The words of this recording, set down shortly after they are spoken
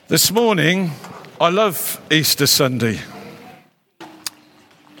This morning, I love Easter Sunday.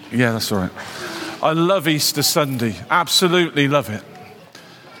 Yeah, that's all right. I love Easter Sunday. Absolutely love it.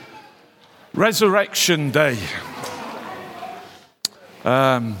 Resurrection Day.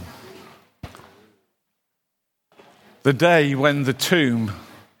 The day when the tomb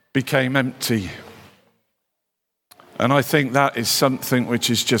became empty. And I think that is something which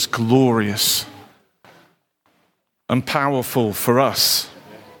is just glorious and powerful for us.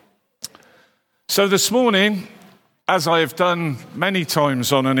 So this morning, as I have done many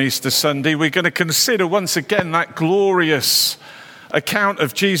times on an Easter Sunday, we're going to consider once again that glorious account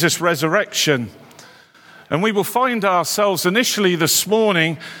of Jesus' resurrection. And we will find ourselves initially this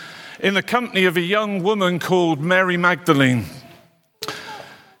morning in the company of a young woman called Mary Magdalene.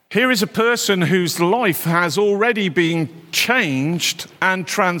 Here is a person whose life has already been changed and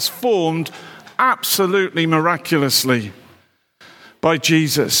transformed absolutely miraculously by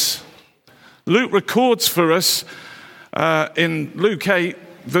Jesus. Luke records for us in Luke 8,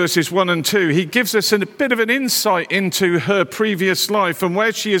 verses 1 and 2, he gives us a bit of an insight into her previous life and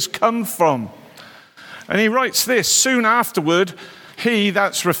where she has come from. And he writes this: soon afterward, he,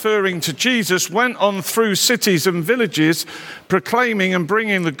 that's referring to Jesus, went on through cities and villages, proclaiming and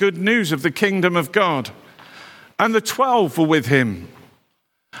bringing the good news of the kingdom of God. And the 12 were with him,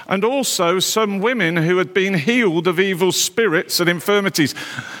 and also some women who had been healed of evil spirits and infirmities.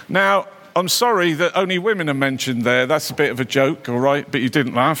 Now, I'm sorry that only women are mentioned there. That's a bit of a joke, all right, but you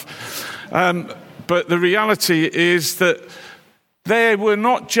didn't laugh. But the reality is that there were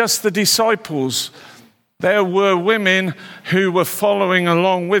not just the disciples. There were women who were following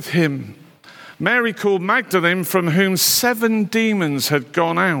along with him. Mary called Magdalene, from whom 7 demons had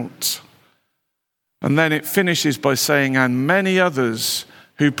gone out. And then it finishes by saying, and many others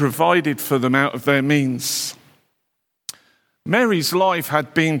who provided for them out of their means. Mary's life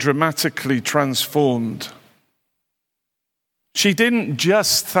had been dramatically transformed. She didn't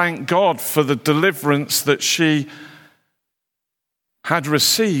just thank God for the deliverance that she had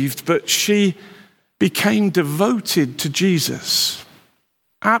received, but she became devoted to Jesus.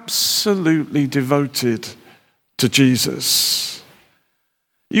 Absolutely devoted to Jesus.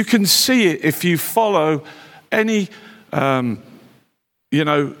 You can see it if you follow any, of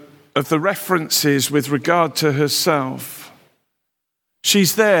the references with regard to herself.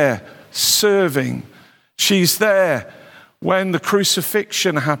 She's there serving. She's there when the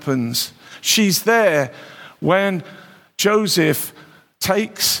crucifixion happens. She's there when Joseph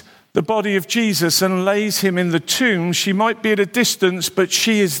takes the body of Jesus and lays him in the tomb. She might be at a distance, but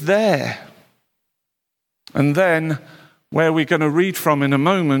she is there. And then, where we're going to read from in a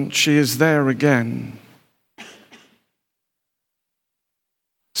moment, she is there again.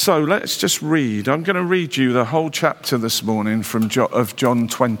 So let's just read. I'm going to read you the whole chapter this morning of John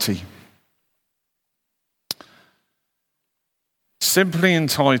 20. Simply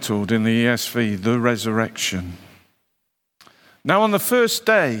entitled in the ESV, The Resurrection. Now on the first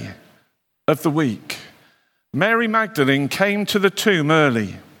day of the week, Mary Magdalene came to the tomb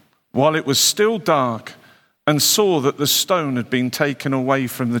early, while it was still dark, and saw that the stone had been taken away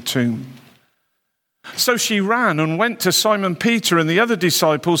from the tomb. So she ran and went to Simon Peter and the other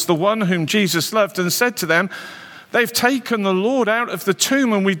disciples, the one whom Jesus loved, and said to them, they've taken the Lord out of the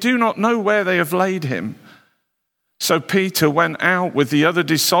tomb, and we do not know where they have laid him. So Peter went out with the other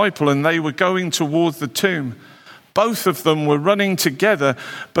disciple, and they were going toward the tomb. Both of them were running together,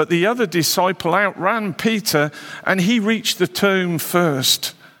 but the other disciple outran Peter, and he reached the tomb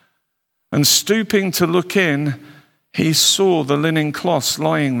first. And stooping to look in, he saw the linen cloths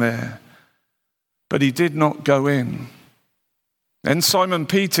lying there, but he did not go in. Then Simon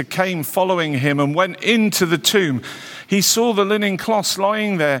Peter came following him and went into the tomb. He saw the linen cloths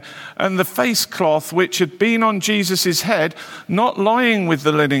lying there, and the face cloth which had been on Jesus' head, not lying with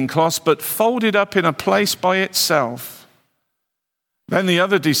the linen cloths, but folded up in a place by itself. Then the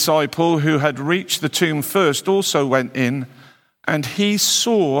other disciple who had reached the tomb first also went in, and he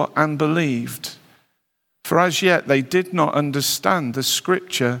saw and believed. For as yet they did not understand the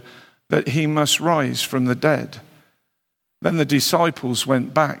scripture that he must rise from the dead. Then the disciples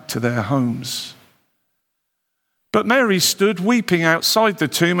went back to their homes. But Mary stood weeping outside the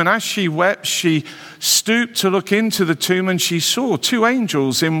tomb, and as she wept, she stooped to look into the tomb, and she saw 2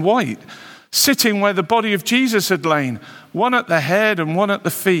 angels in white, sitting where the body of Jesus had lain, one at the head and one at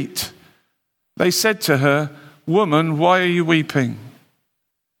the feet. They said to her, woman, why are you weeping?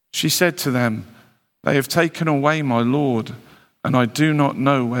 She said to them, they have taken away my Lord, and I do not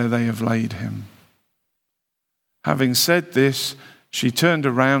know where they have laid him. Having said this, she turned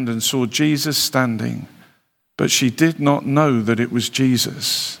around and saw Jesus standing, but she did not know that it was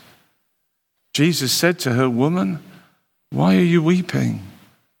Jesus. Jesus said to her, "Woman, why are you weeping?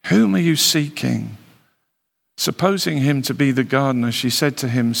 Whom are you seeking?" Supposing him to be the gardener, she said to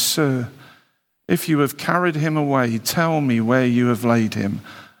him, "Sir, if you have carried him away, tell me where you have laid him,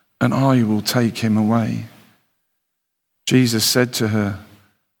 and I will take him away." Jesus said to her,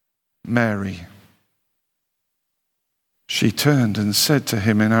 "Mary." She turned and said to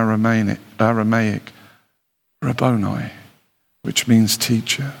him in Aramaic, "Rabboni," which means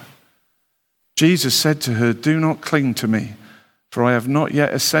teacher. Jesus said to her, "Do not cling to me, for I have not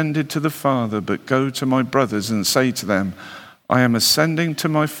yet ascended to the Father, but go to my brothers and say to them, I am ascending to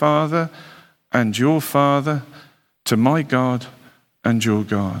my Father and your Father, to my God and your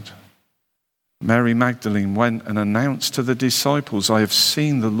God." Mary Magdalene went and announced to the disciples, "I have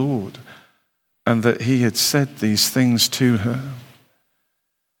seen the Lord," and that he had said these things to her.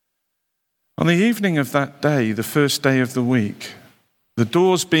 On the evening of that day, the first day of the week, the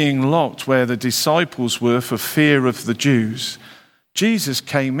doors being locked where the disciples were for fear of the Jews, Jesus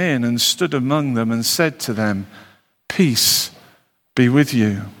came in and stood among them and said to them, "Peace be with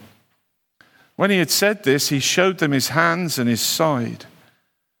you." When he had said this, he showed them his hands and his side.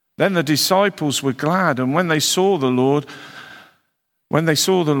 Then the disciples were glad, and when they saw the Lord,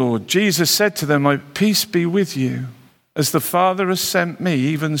 Jesus said to them, "Peace be with you. As the Father has sent me,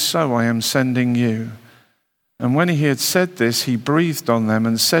 even so I am sending you." And when he had said this, he breathed on them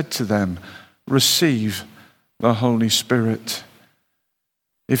and said to them, "Receive the Holy Spirit.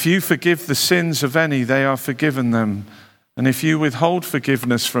 If you forgive the sins of any, they are forgiven them. And if you withhold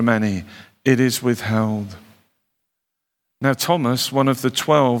forgiveness from any, it is withheld." Now Thomas, one of the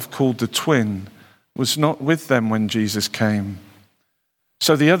 12, called the twin, was not with them when Jesus came.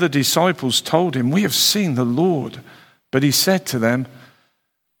 So the other disciples told him, "We have seen the Lord." But he said to them,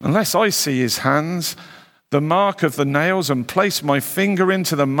 "Unless I see his hands, the mark of the nails, and place my finger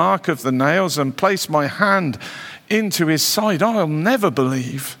into the mark of the nails, and place my hand into his side, I'll never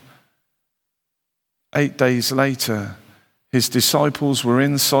believe." 8 days later, his disciples were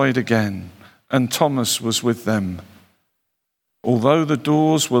inside again, and Thomas was with them. Although the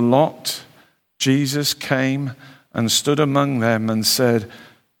doors were locked, Jesus came and stood among them and said,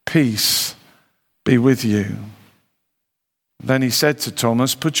 "Peace be with you." Then he said to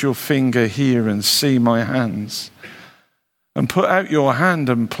Thomas, "Put your finger here and see my hands, and put out your hand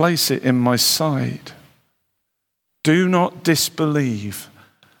and place it in my side. Do not disbelieve,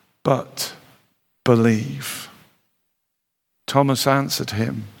 but believe." Thomas answered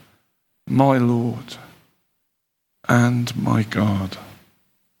him, "My Lord and my God."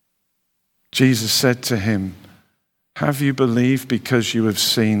 Jesus said to him, "Have you believed because you have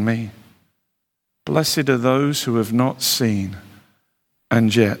seen me? Blessed are those who have not seen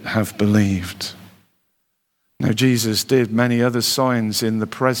and yet have believed." Now Jesus did many other signs in the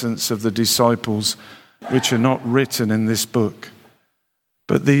presence of the disciples, which are not written in this book.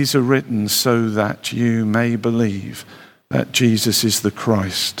 But these are written so that you may believe that Jesus is the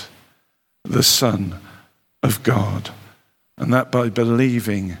Christ, the Son of God, and that by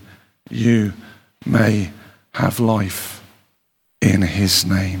believing you may have life in his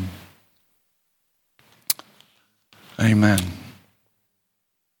name. Amen.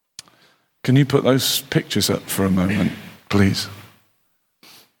 Can you put those pictures up for a moment, please?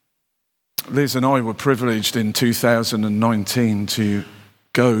 Liz and I were privileged in 2019 to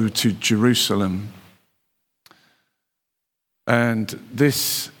go to Jerusalem. And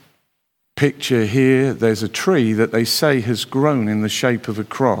this picture here, there's a tree that they say has grown in the shape of a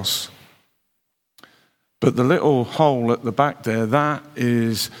cross. But the little hole at the back there, that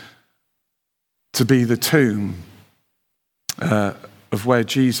is to be the tomb of where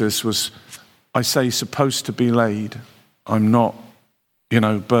Jesus was, I say, supposed to be laid. I'm not,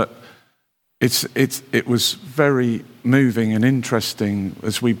 but it was very moving and interesting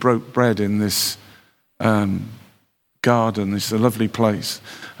as we broke bread in this garden. It's a lovely place.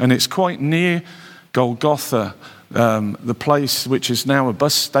 And it's quite near Golgotha, the place which is now a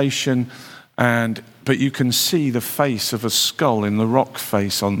bus station, but you can see the face of a skull in the rock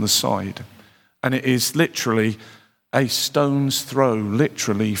face on the side. And it is literally a stone's throw,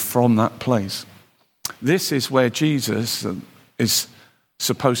 literally, from that place. This is where Jesus is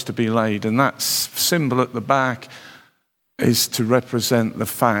supposed to be laid, and that symbol at the back is to represent the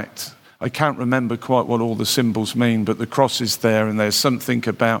fact. I can't remember quite what all the symbols mean, but the cross is there, and there's something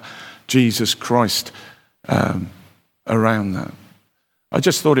about Jesus Christ around that. I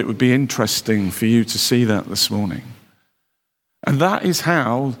just thought it would be interesting for you to see that this morning. And that is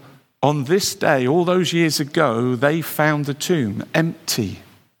how, on this day, all those years ago, they found the tomb empty.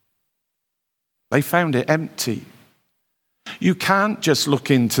 They found it empty. You can't just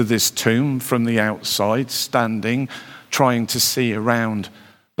look into this tomb from the outside, standing, trying to see around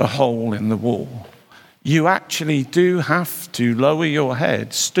the hole in the wall. You actually do have to lower your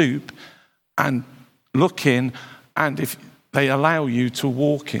head, stoop, and look in, and if they allow you to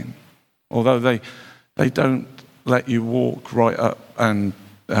walk in, although they don't let you walk right up and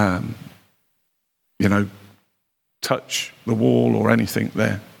touch the wall or anything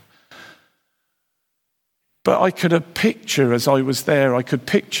there. But I could picture, as I was there, I could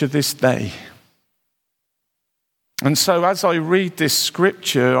picture this day. And so as I read this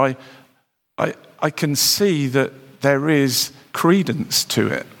scripture, I can see that there is credence to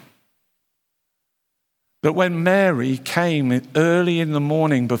it. That when Mary came early in the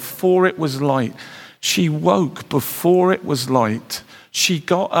morning, before it was light, she woke before it was light. She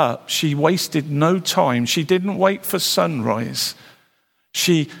got up. She wasted no time. She didn't wait for sunrise.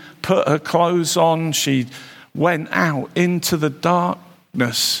 She put her clothes on. She went out into the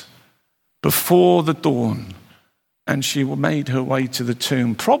darkness before the dawn. And she made her way to the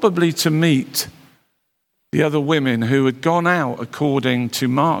tomb, probably to meet the other women who had gone out, according to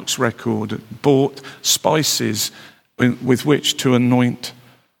Mark's record, bought spices with which to anoint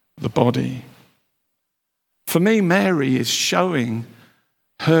the body. For me, Mary is showing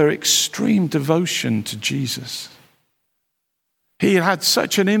her extreme devotion to Jesus. He had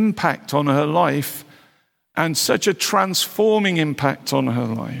such an impact on her life and such a transforming impact on her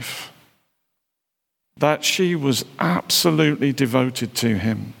life that she was absolutely devoted to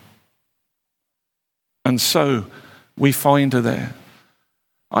him. And so we find her there.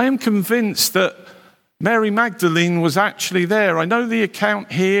 I am convinced that Mary Magdalene was actually there. I know the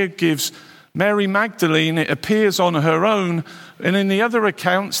account here gives Mary Magdalene, it appears on her own, and in the other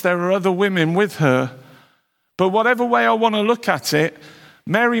accounts there are other women with her. But whatever way I want to look at it,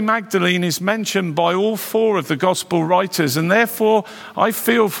 Mary Magdalene is mentioned by all four of the gospel writers, and therefore I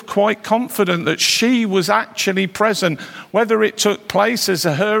feel quite confident that she was actually present, whether it took place as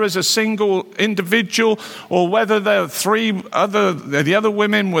her as a single individual or whether the other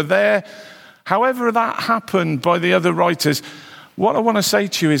women were there. However that happened by the other writers, what I want to say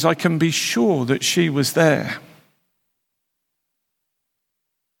to you is I can be sure that she was there.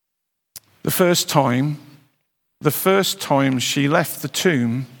 The first time she left the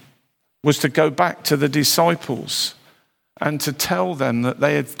tomb was to go back to the disciples and to tell them that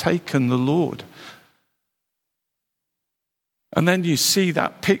they had taken the Lord. And then you see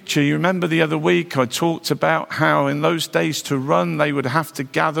that picture. You remember the other week I talked about how in those days to run, they would have to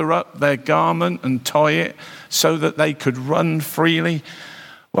gather up their garment and tie it so that they could run freely.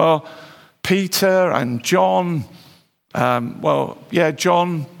 Well, Peter and John,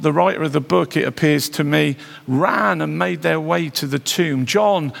 John, the writer of the book, it appears to me, ran and made their way to the tomb.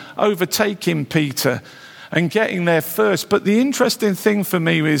 John overtaking Peter and getting there first. But the interesting thing for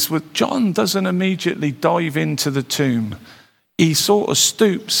me is that John doesn't immediately dive into the tomb. He sort of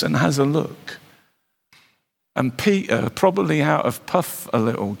stoops and has a look. And Peter, probably out of puff a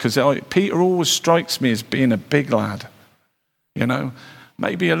little, because Peter always strikes me as being a big lad,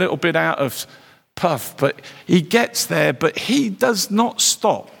 maybe a little bit out of puff, but he gets there, but he does not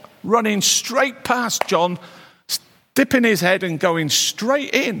stop, running straight past John, dipping his head and going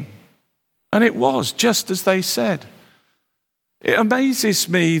straight in. And it was just as they said. It amazes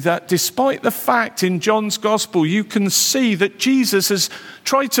me that despite the fact in John's gospel, you can see that Jesus has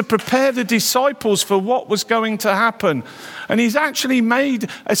tried to prepare the disciples for what was going to happen. And he's actually made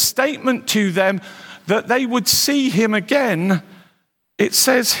a statement to them that they would see him again. It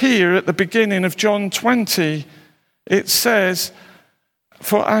says here at the beginning of John 20, it says,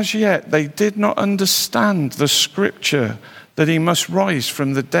 "For as yet they did not understand the scripture that he must rise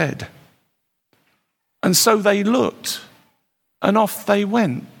from the dead. And so they looked, and off they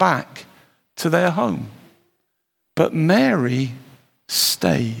went back to their home. But Mary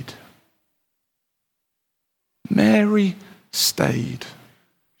stayed." Mary stayed.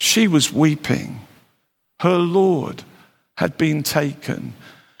 She was weeping. Her Lord had been taken.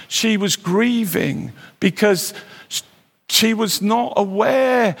 She was grieving because she was not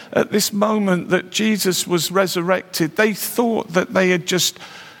aware at this moment that Jesus was resurrected. They thought that they had just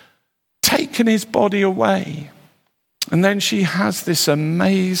taken his body away. And then she has this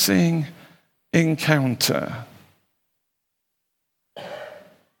amazing encounter.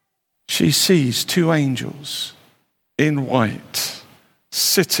 She sees two angels in white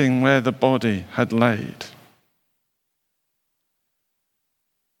sitting where the body had laid.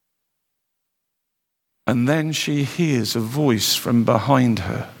 And then she hears a voice from behind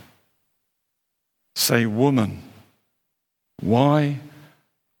her say, "Woman, why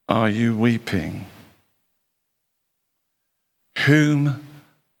are you weeping?" Whom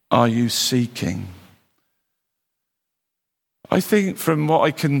are you seeking? I think from what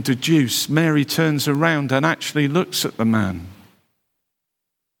I can deduce, Mary turns around and actually looks at the man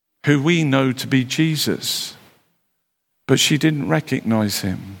who we know to be Jesus, but she didn't recognize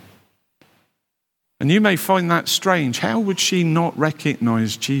him. And you may find that strange. How would she not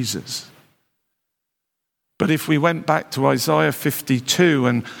recognize Jesus? But if we went back to Isaiah 52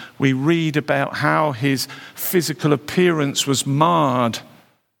 and we read about how his physical appearance was marred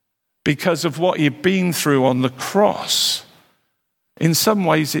because of what he'd been through on the cross, in some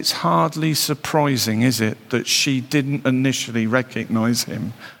ways it's hardly surprising, is it, that she didn't initially recognize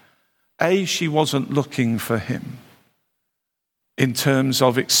him. A, she wasn't looking for him in terms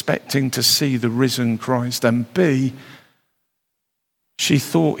of expecting to see the risen Christ. And B, she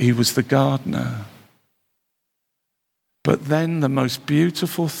thought he was the gardener. But then the most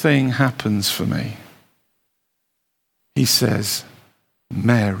beautiful thing happens for me. He says,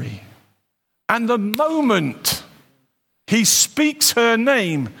 Mary. And the moment he speaks her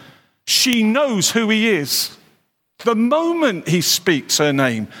name, she knows who he is. The moment he speaks her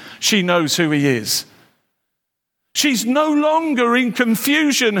name, she knows who he is. She's no longer in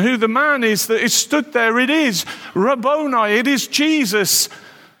confusion who the man is that is stood there. It is Rabboni, it is Jesus.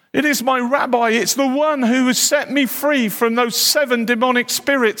 It is my rabbi. It's the one who has set me free from those 7 demonic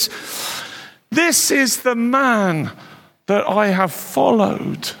spirits. This is the man that I have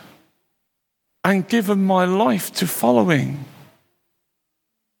followed and given my life to following.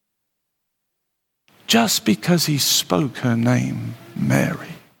 Just because he spoke her name,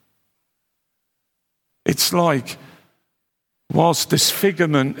 Mary. It's like, whilst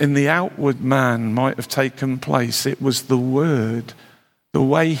disfigurement in the outward man might have taken place, it was the word, the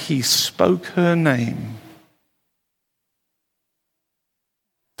way he spoke her name,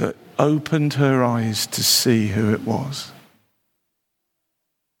 that opened her eyes to see who it was.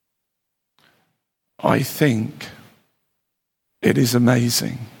 I think it is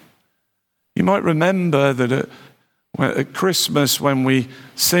amazing. You might remember that at Christmas when we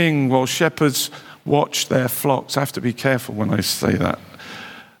sing, while shepherds watched their flocks, I have to be careful when I say that,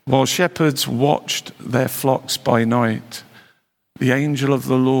 while shepherds watched their flocks by night, the angel of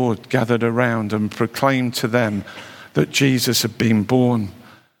the Lord gathered around and proclaimed to them that Jesus had been born.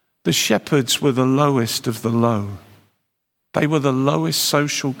 The shepherds were the lowest of the low. They were the lowest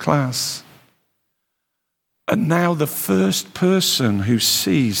social class. And now the first person who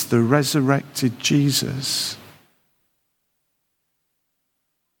sees the resurrected Jesus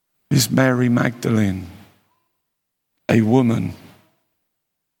is Mary Magdalene, a woman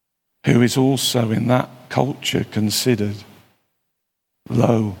who is also in that culture considered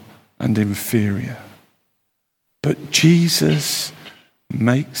low and inferior. But Jesus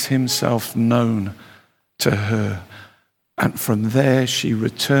makes himself known to her. And from there she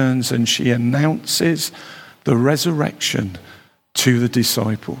returns and she announces the resurrection to the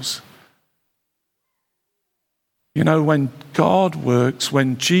disciples. You know, when God works,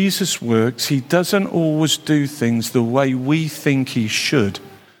 when Jesus works, he doesn't always do things the way we think he should,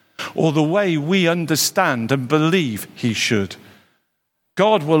 or the way we understand and believe he should.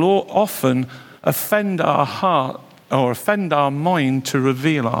 God will often offend our heart or offend our mind to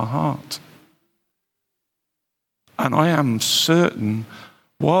reveal our heart. And I am certain,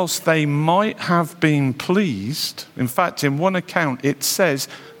 whilst they might have been pleased, in fact, in one account it says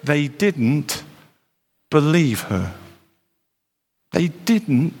they didn't believe her. They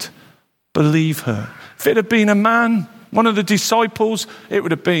didn't believe her. If it had been a man, one of the disciples, it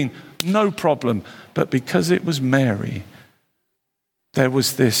would have been no problem. But because it was Mary, there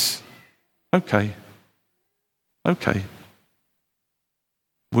was this, okay,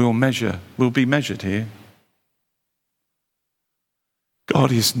 we'll be measured here.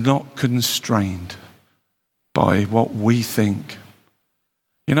 God is not constrained by what we think.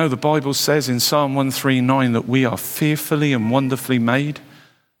 You know, the Bible says in Psalm 139 that we are fearfully and wonderfully made.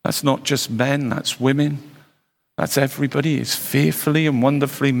 That's not just men, that's women. That's everybody is fearfully and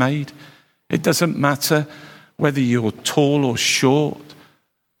wonderfully made. It doesn't matter whether you're tall or short,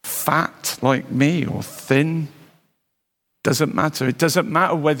 fat like me or thin. Doesn't matter. It doesn't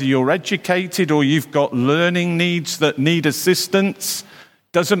matter whether you're educated or you've got learning needs that need assistance.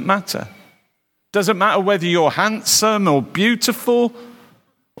 Doesn't matter. Doesn't matter whether you're handsome or beautiful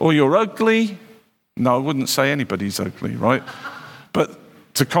or you're ugly. No, I wouldn't say anybody's ugly, right? But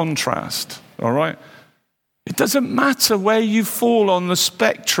to contrast, all right? It doesn't matter where you fall on the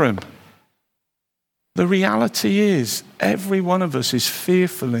spectrum. The reality is every one of us is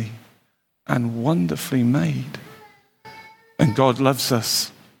fearfully and wonderfully made. And God loves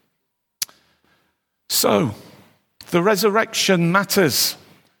us. So, The resurrection matters.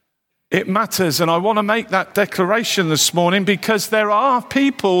 It matters, and I want to make that declaration this morning because there are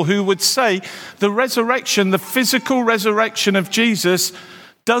people who would say the resurrection, the physical resurrection of Jesus,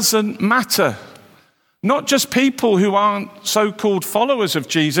 doesn't matter. Not just people who aren't so-called followers of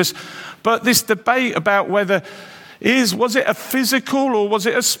Jesus, but this debate about whether was it a physical or was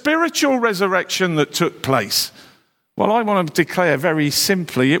it a spiritual resurrection that took place? Well, I want to declare very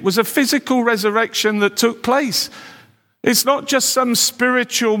simply, it was a physical resurrection that took place. It's not just some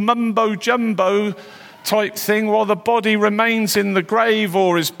spiritual mumbo-jumbo type thing while the body remains in the grave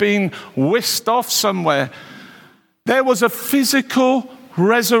or is being whisked off somewhere. There was a physical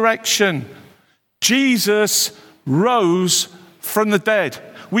resurrection. Jesus rose from the dead.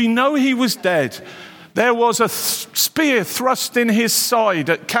 We know he was dead. There was a spear thrust in his side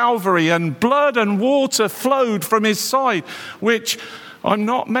at Calvary, and blood and water flowed from his side, which I'm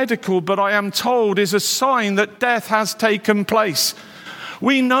not medical, but I am told is a sign that death has taken place.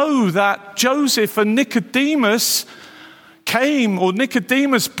 We know that Joseph and Nicodemus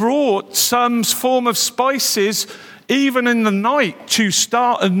brought some form of spices even in the night to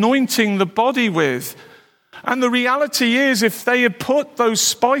start anointing the body with. And the reality is, if they had put those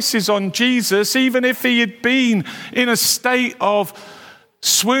spices on Jesus, even if he had been in a state of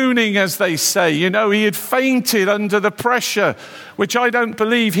swooning, as they say, he had fainted under the pressure, which I don't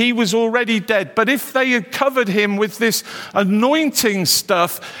believe, he was already dead. But if they had covered him with this anointing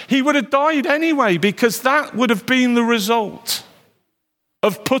stuff, he would have died anyway, because that would have been the result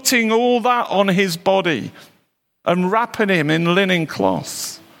of putting all that on his body and wrapping him in linen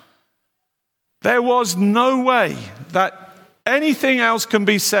cloths. There was no way that anything else can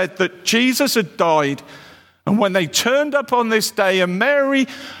be said that Jesus had died. And when they turned up on this day and Mary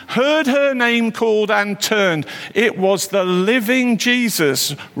heard her name called and turned, it was the living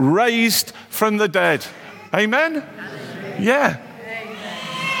Jesus raised from the dead. Amen? Yeah.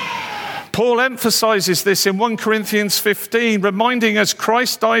 Paul emphasizes this in 1 Corinthians 15, reminding us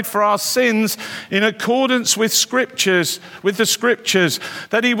Christ died for our sins in accordance with the scriptures,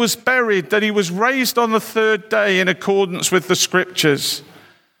 that he was buried, that he was raised on the third day in accordance with the scriptures.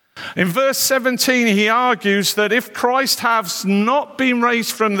 In verse 17, he argues that if Christ has not been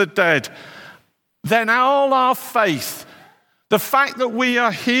raised from the dead, then all our faith, the fact that we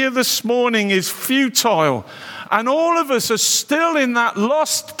are here this morning, is futile. And all of us are still in that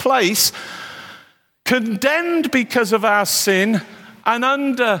lost place, condemned because of our sin, and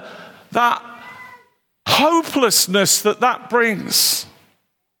under that hopelessness that brings.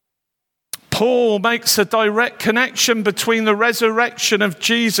 Paul makes a direct connection between the resurrection of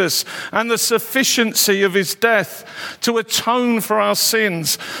Jesus and the sufficiency of his death to atone for our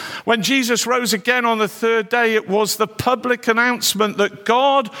sins. When Jesus rose again on the third day, it was the public announcement that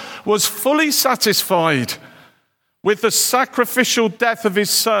God was fully satisfied with the sacrificial death of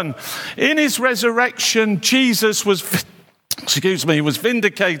his son. In his resurrection, Jesus was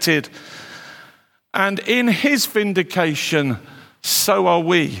vindicated. And in his vindication, so are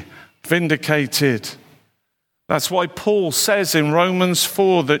we vindicated. That's why Paul says in Romans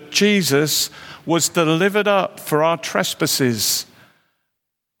 4 that Jesus was delivered up for our trespasses,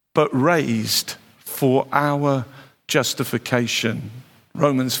 but raised for our justification.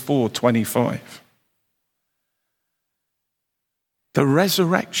 Romans 4:25. The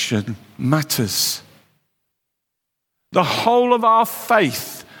resurrection matters. The whole of our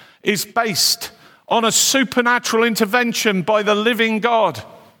faith is based on a supernatural intervention by the living God,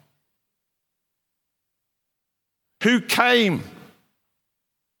 who came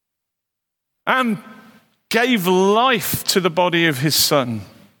and gave life to the body of his son.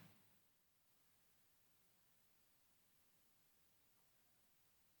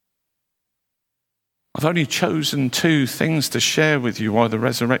 I've only chosen 2 things to share with you why the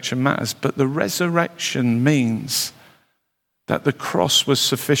resurrection matters, but the resurrection means that the cross was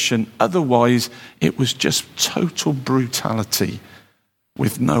sufficient. Otherwise, it was just total brutality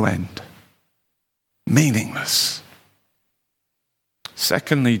with no end. Meaningless.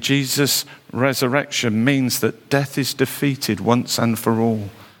 Secondly, Jesus' resurrection means that death is defeated once and for all.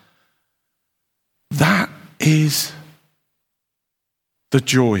 That is the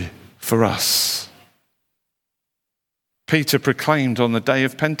joy for us. Peter proclaimed on the day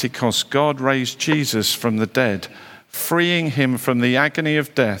of Pentecost, God raised Jesus from the dead, freeing him from the agony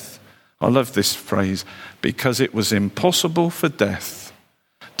of death. I love this phrase, because it was impossible for death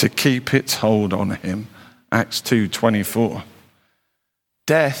to keep its hold on him. Acts 2:24.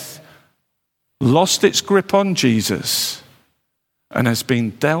 Death lost its grip on Jesus and has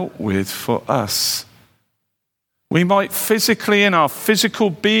been dealt with for us. We might physically, in our physical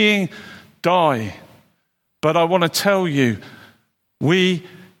being, die, But I want to tell you, we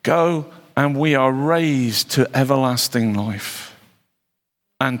go and we are raised to everlasting life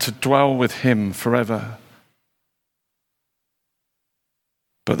and to dwell with him forever.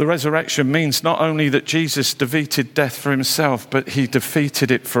 But the resurrection means not only that Jesus defeated death for himself, but he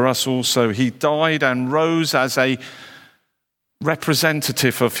defeated it for us also. He died and rose as a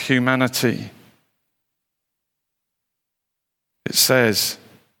representative of humanity. It says,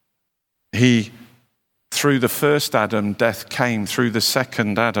 through the first Adam, death came. Through the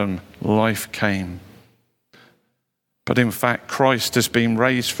second Adam, life came. But in fact, Christ has been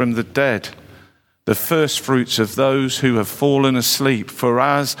raised from the dead, the first fruits of those who have fallen asleep. For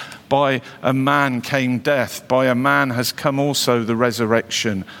as by a man came death, by a man has come also the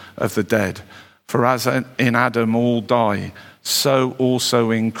resurrection of the dead. For as in Adam all die, so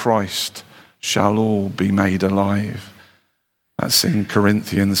also in Christ shall all be made alive. That's in 1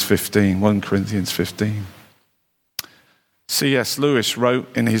 Corinthians 15. C.S. Lewis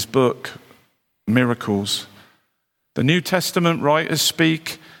wrote in his book, Miracles, the New Testament writers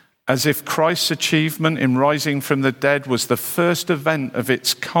speak as if Christ's achievement in rising from the dead was the first event of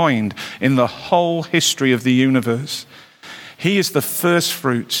its kind in the whole history of the universe. He is the first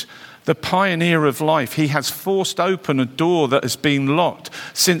fruits, the pioneer of life. He has forced open a door that has been locked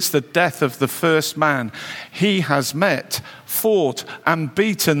since the death of the first man. He has met, fought, and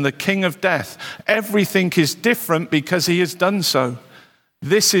beaten the king of death. Everything is different because he has done so.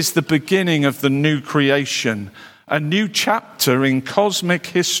 This is the beginning of the new creation. A new chapter in cosmic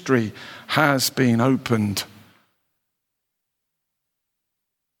history has been opened.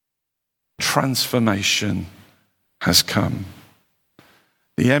 Transformation has come.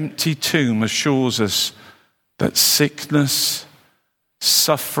 The empty tomb assures us that sickness,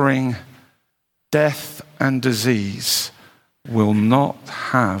 suffering, death, and disease will not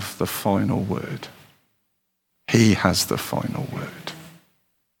have the final word. He has the final word.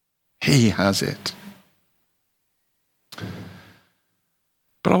 He has it.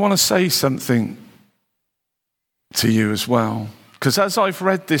 But I want to say something to you as well, because as I've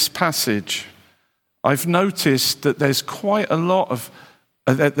read this passage, I've noticed that there's quite a lot of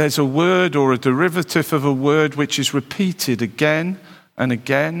there's a word or a derivative of a word which is repeated again and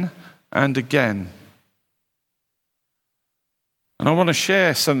again and again. And I want to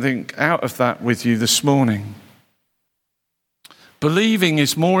share something out of that with you this morning. Believing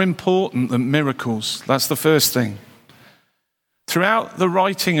is more important than miracles. That's the first thing. Throughout the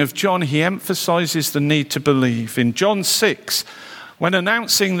writing of John, he emphasizes the need to believe. In John 6, when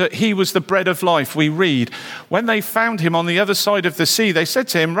announcing that he was the bread of life, we read, when they found him on the other side of the sea, they said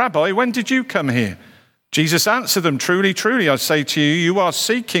to him, Rabbi, when did you come here? Jesus answered them, truly, truly, I say to you, you are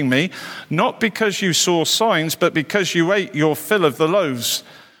seeking me, not because you saw signs, but because you ate your fill of the loaves.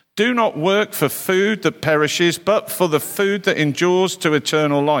 Do not work for food that perishes, but for the food that endures to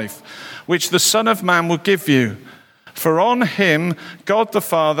eternal life, which the Son of Man will give you. For on him God the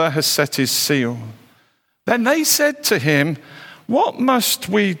Father has set his seal. Then they said to him, what must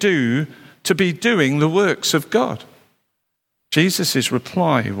we do to be doing the works of God? Jesus'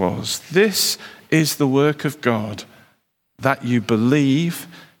 reply was, this is the work of God, that you believe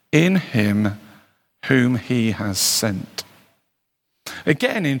in him whom he has sent.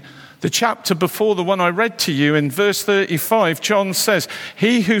 Again, in the chapter before the one I read to you, in verse 35, John says,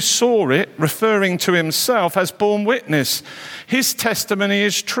 he who saw it, referring to himself, has borne witness. His testimony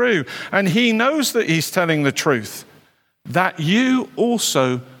is true, and he knows that he's telling the truth, that you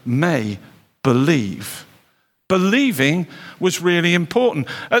also may believe. Believing was really important.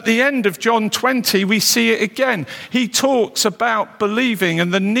 At the end of John 20, we see it again. He talks about believing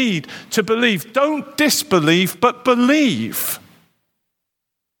and the need to believe. Don't disbelieve, but believe.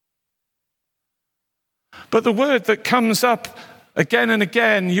 But the word that comes up again and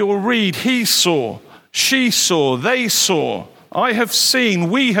again, you'll read, he saw, she saw, they saw, I have seen,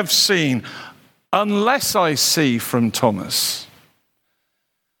 we have seen, unless I see from Thomas.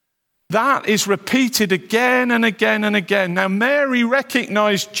 That is repeated again and again and again. Now, Mary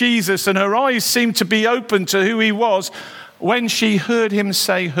recognized Jesus and her eyes seemed to be open to who he was when she heard him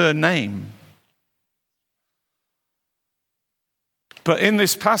say her name. But in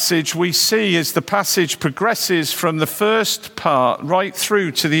this passage, we see as the passage progresses from the first part right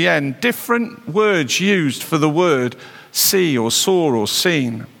through to the end, different words used for the word see or saw or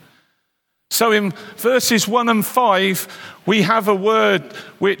seen. So in verses 1 and 5, we have a word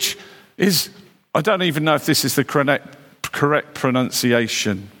which is, I don't even know if this is the correct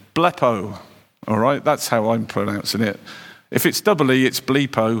pronunciation, blepo. All right, that's how I'm pronouncing it. If it's double E, it's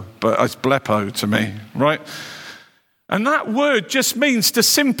bleepo, but it's blepo to me, right? And that word just means to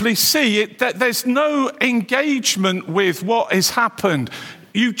simply see it, that there's no engagement with what has happened.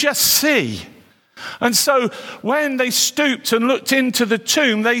 You just see. And so when they stooped and looked into the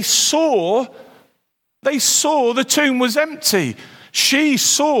tomb, they saw the tomb was empty. She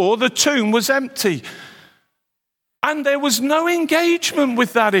saw the tomb was empty. And there was no engagement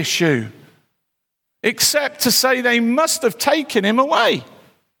with that issue, except to say they must have taken him away.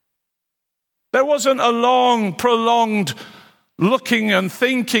 There wasn't a long, prolonged looking and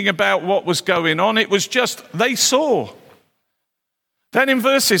thinking about what was going on. It was just they saw. Then in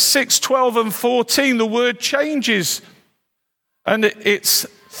verses 6, 12 and 14, the word changes. And it's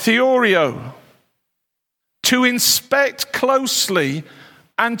theorio, to inspect closely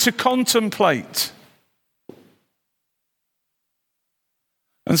and to contemplate.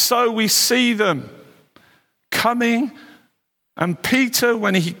 And so we see them coming, and Peter,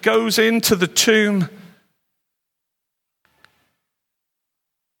 when he goes into the tomb,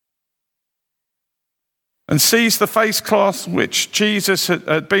 and sees the face cloth which Jesus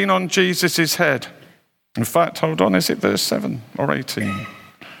had been on Jesus' head. In fact, hold on, is it verse 7 or 18?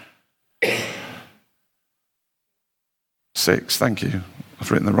 6, thank you. I've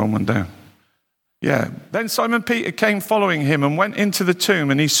written the wrong one down. Yeah. Then Simon Peter came following him and went into the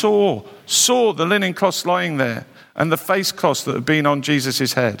tomb, and he saw the linen cloths lying there and the face cloths that had been on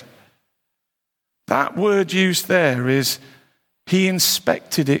Jesus' head. That word used there is he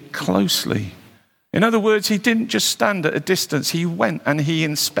inspected it closely. In other words, he didn't just stand at a distance. He went and he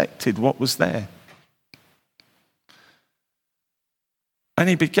inspected what was there. And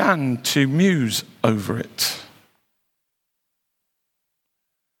he began to muse over it.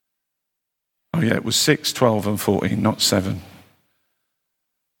 Oh yeah, it was 6, 12 and 14, not 7.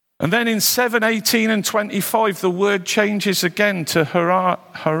 And then in 7, 18 and 25, the word changes again to hararo.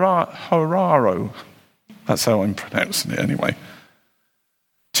 That's how I'm pronouncing it anyway.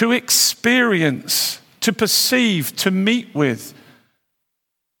 To experience, to perceive, to meet with,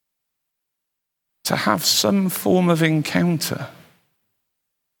 to have some form of encounter.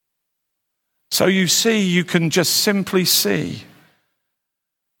 So you see, you can just simply see.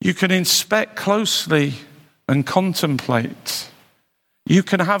 You can inspect closely and contemplate. You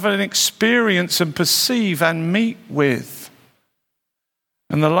can have an experience and perceive and meet with.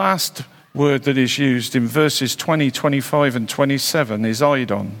 And the last word that is used in verses 20, 25 and 27 is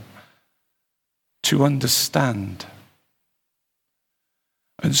eidon, to understand.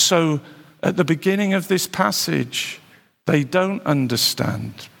 And so at the beginning of this passage, they don't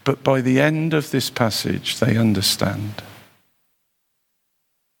understand, but by the end of this passage, they understand.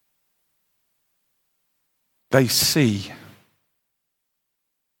 They see.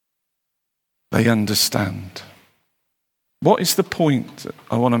 They understand. What is the point that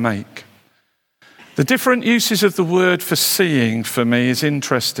I want to make? The different uses of the word for seeing for me is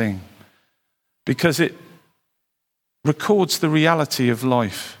interesting because it records the reality of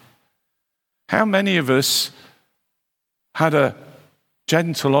life. How many of us had a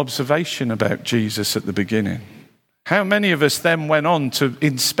gentle observation about Jesus at the beginning? How many of us then went on to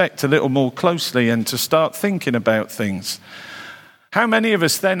inspect a little more closely and to start thinking about things? How many of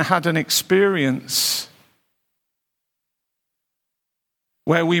us then had an experience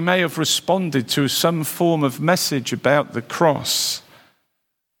where we may have responded to some form of message about the cross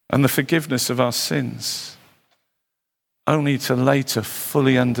and the forgiveness of our sins, only to later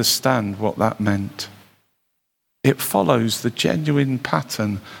fully understand what that meant? It follows the genuine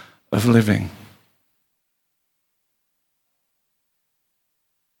pattern of living.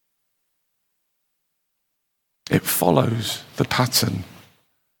 It follows the pattern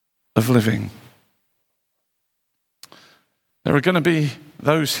of living. There are going to be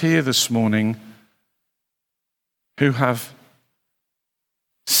those here this morning who have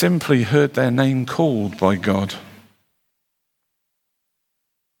simply heard their name called by God.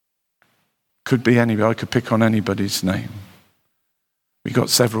 Could be anybody. I could pick on anybody's name. We've got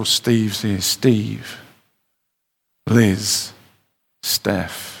several Steves here. Steve, Liz,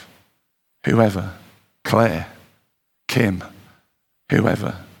 Steph, whoever, Claire, Kim,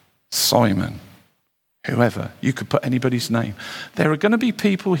 whoever, Simon, whoever. You could put anybody's name. There are going to be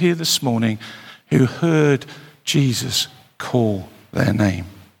people here this morning who heard Jesus call their name.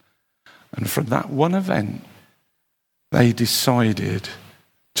 And from that one event, they decided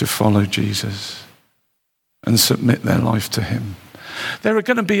to follow Jesus and submit their life to him. There are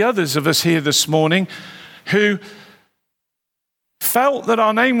going to be others of us here this morning who felt that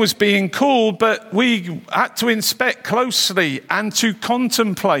our name was being called, but we had to inspect closely and to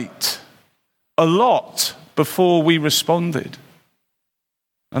contemplate a lot before we responded.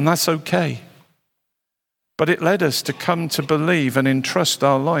 And that's okay. but it led us to come to believe and entrust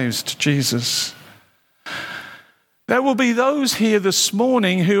our lives to Jesus. There will be those here this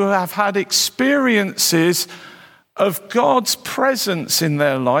morning who have had experiences of God's presence in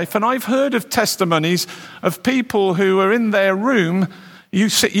their life. And I've heard of testimonies of people who are in their room. You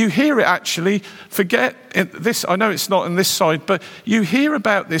hear it actually, forget this, I know it's not on this side, but you hear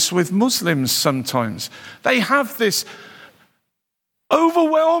about this with Muslims sometimes. They have this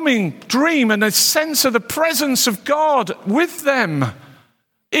overwhelming dream and a sense of the presence of God with them.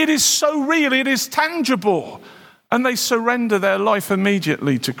 It is so real, it is tangible. And they surrender their life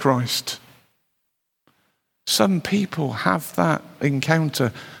immediately to Christ. Some people have that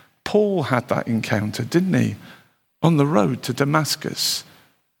encounter. Paul had that encounter, didn't he? On the road to Damascus.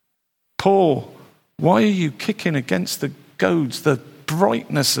 Paul, why are you kicking against the goads? The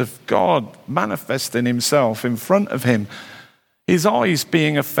brightness of God manifesting himself in front of him. His eyes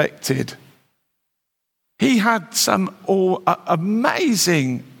being affected. He had some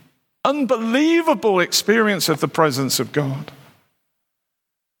amazing, unbelievable experience of the presence of God,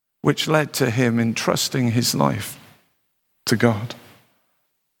 which led to him entrusting his life to God.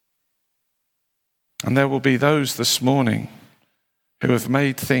 And there will be those this morning who have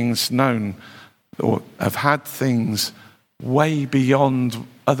made things known or have had things way beyond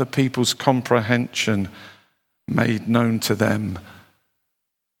other people's comprehension made known to them.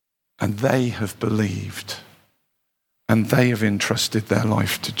 And they have believed. And they have entrusted their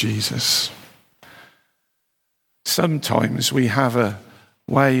life to Jesus. Sometimes we have a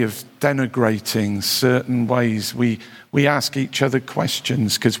way of denigrating certain ways. We ask each other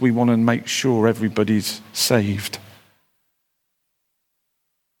questions because we want to make sure everybody's saved.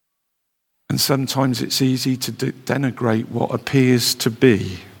 And sometimes it's easy to denigrate what appears to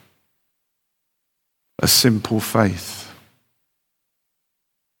be a simple faith.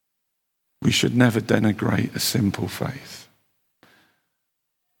 We should never denigrate a simple faith.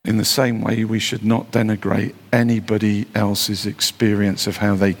 In the same way, we should not denigrate anybody else's experience of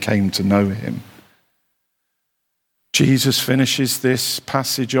how they came to know him. Jesus finishes this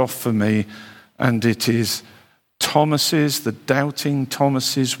passage off for me, and it is the doubting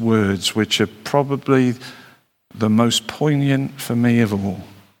Thomas's words, which are probably the most poignant for me of all.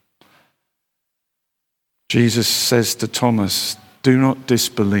 Jesus says to Thomas, "Do not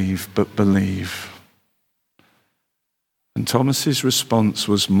disbelieve, but believe." And Thomas's response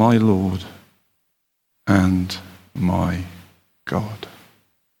was, "My Lord and my God."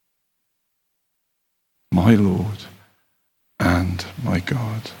 My Lord and my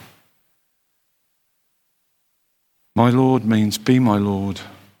God. My Lord means be my Lord,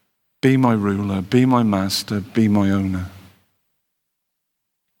 be my ruler, be my master, be my owner.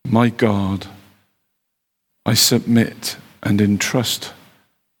 My God, I submit and entrust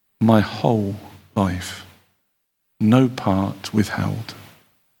my whole life, no part withheld,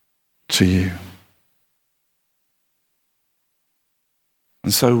 to you.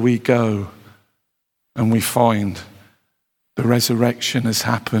 And so we go and we find the resurrection has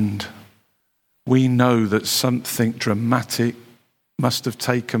happened. We know that something dramatic must have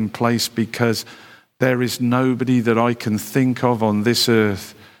taken place, because there is nobody that I can think of on this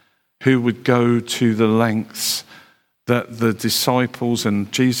earth who would go to the lengths that the disciples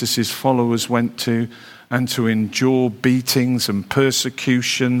and Jesus' followers went to, and to endure beatings and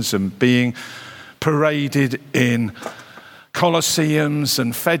persecutions and being paraded in colosseums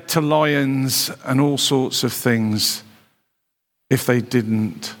and fed to lions and all sorts of things, if they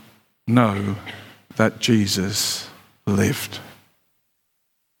didn't know that Jesus lived.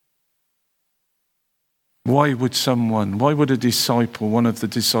 Why would a disciple, one of the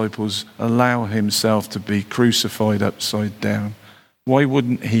disciples, allow himself to be crucified upside down? Why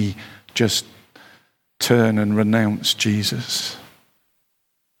wouldn't he just turn and renounce Jesus?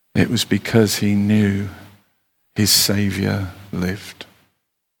 It was because he knew his Saviour lived.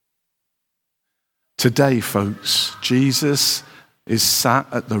 Today, folks, Jesus is sat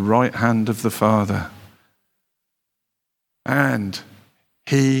at the right hand of the Father. And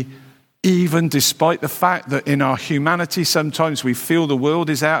he, even despite the fact that in our humanity sometimes we feel the world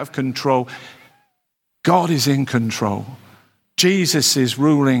is out of control, God is in control. Jesus is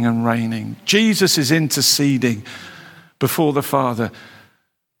ruling and reigning. Jesus is interceding before the Father.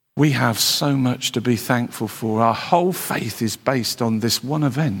 We have so much to be thankful for. Our whole faith is based on this one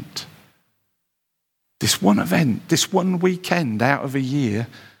event. This one weekend out of a year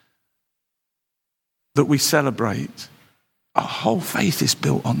that we celebrate. Our whole faith is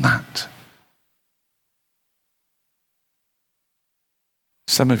built on that.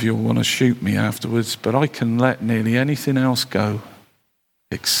 Some of you will want to shoot me afterwards, but I can let nearly anything else go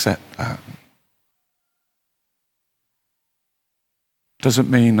except that. Doesn't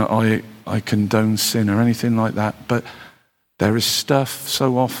mean that I condone sin or anything like that, but there is stuff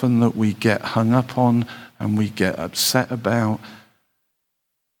so often that we get hung up on and we get upset about.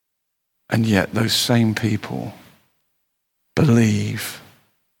 And yet those same people believe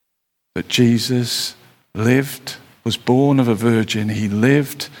that Jesus lived, was born of a virgin, he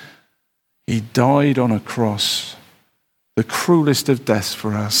lived, he died on a cross, the cruelest of deaths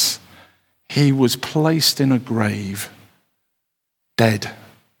for us. He was placed in a grave, dead,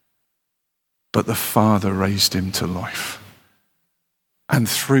 but the Father raised him to life. And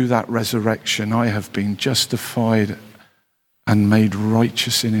through that resurrection, I have been justified and made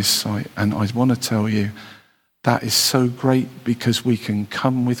righteous in his sight. And I want to tell you, that is so great because we can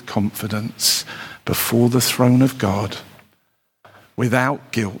come with confidence before the throne of God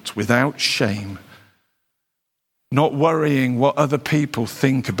without guilt, without shame, not worrying what other people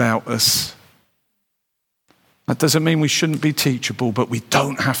think about us. That doesn't mean we shouldn't be teachable, but we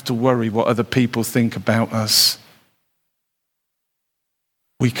don't have to worry what other people think about us.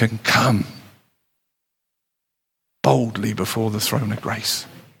 We can come boldly before the throne of grace.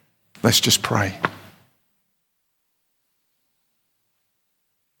 Let's just pray.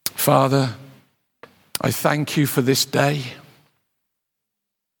 Father, I thank you for this day.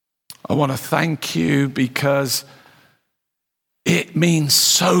 I want to thank you because it means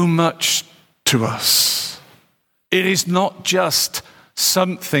so much to us. It is not just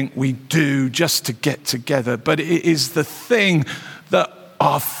something we do just to get together, but it is the thing that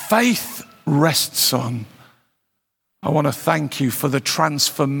our faith rests on. I want to thank you for the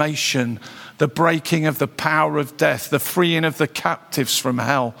transformation, the breaking of the power of death, the freeing of the captives from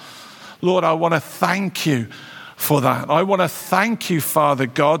hell. Lord, I want to thank you for that. I want to thank you, Father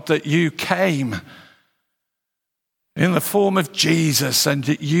God, that you came in the form of Jesus and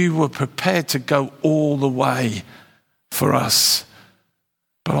that you were prepared to go all the way for us.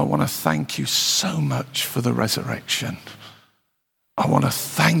 But I want to thank you so much for the resurrection. I want to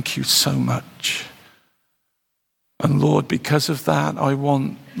thank you so much. And Lord, because of that, I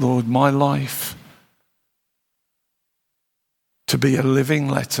want, Lord, my life to be a living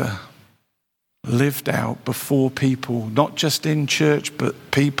letter, lived out before people, not just in church, but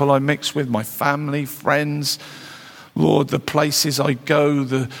people I mix with, my family, friends. Lord, the places I go,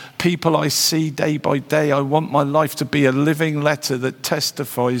 the people I see day by day, I want my life to be a living letter that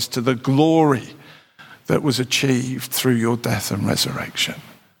testifies to the glory that was achieved through your death and resurrection.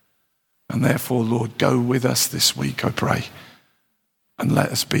 And therefore, Lord, go with us this week, I pray, and let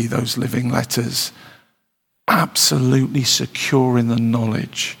us be those living letters, absolutely secure in the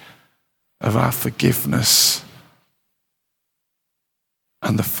knowledge of our forgiveness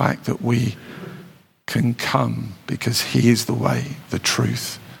and the fact that we can come because he is the way, the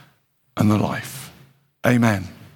truth, and the life. Amen.